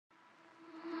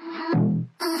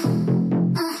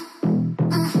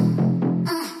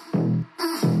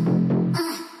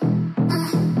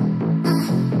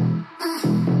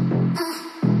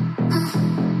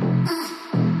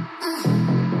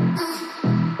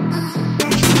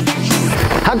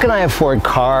How can I afford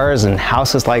cars and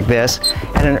houses like this?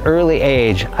 At an early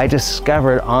age, I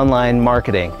discovered online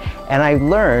marketing, and I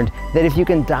learned that if you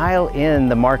can dial in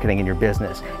the marketing in your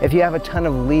business, if you have a ton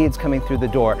of leads coming through the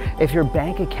door, if your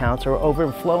bank accounts are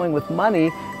overflowing with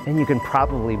money, then you can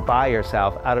probably buy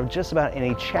yourself out of just about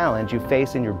any challenge you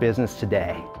face in your business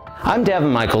today. I'm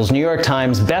Daven Michaels, New York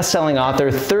Times best-selling author,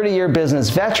 30-year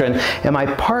business veteran, and my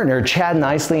partner Chad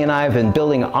Nicely and I have been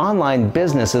building online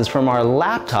businesses from our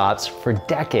laptops for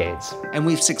decades. And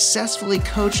we've successfully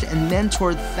coached and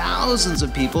mentored thousands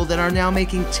of people that are now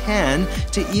making 10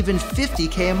 to even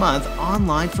 50K a month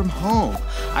online from home.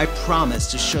 I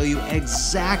promise to show you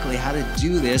exactly how to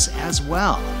do this as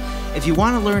well. If you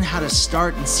want to learn how to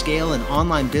start and scale an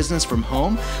online business from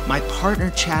home, my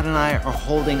partner Chad and I are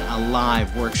holding a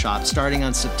live workshop starting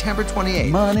on September 28th.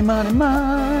 Money, money,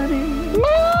 money,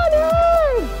 money!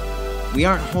 We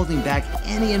aren't holding back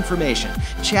any information.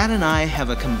 Chad and I have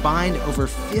a combined over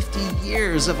 50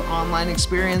 years of online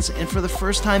experience, and for the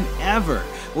first time ever,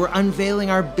 we're unveiling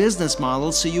our business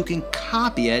model so you can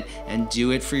copy it and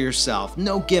do it for yourself.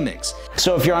 No gimmicks.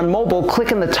 So if you're on mobile,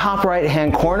 click in the top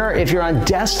right-hand corner. If you're on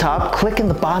desktop, click in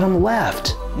the bottom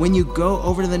left. When you go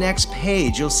over to the next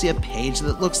page, you'll see a page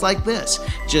that looks like this.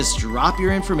 Just drop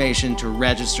your information to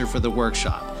register for the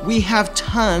workshop. We have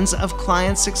tons of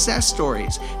client success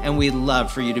stories, and we'd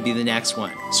love for you to be the next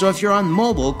one. So if you're on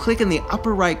mobile, click in the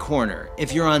upper right corner.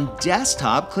 If you're on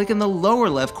desktop, click in the lower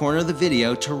left corner of the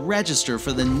video to register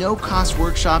for the no-cost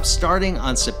workshop starting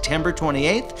on September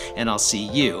 28th, and I'll see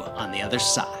you on the other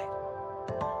side.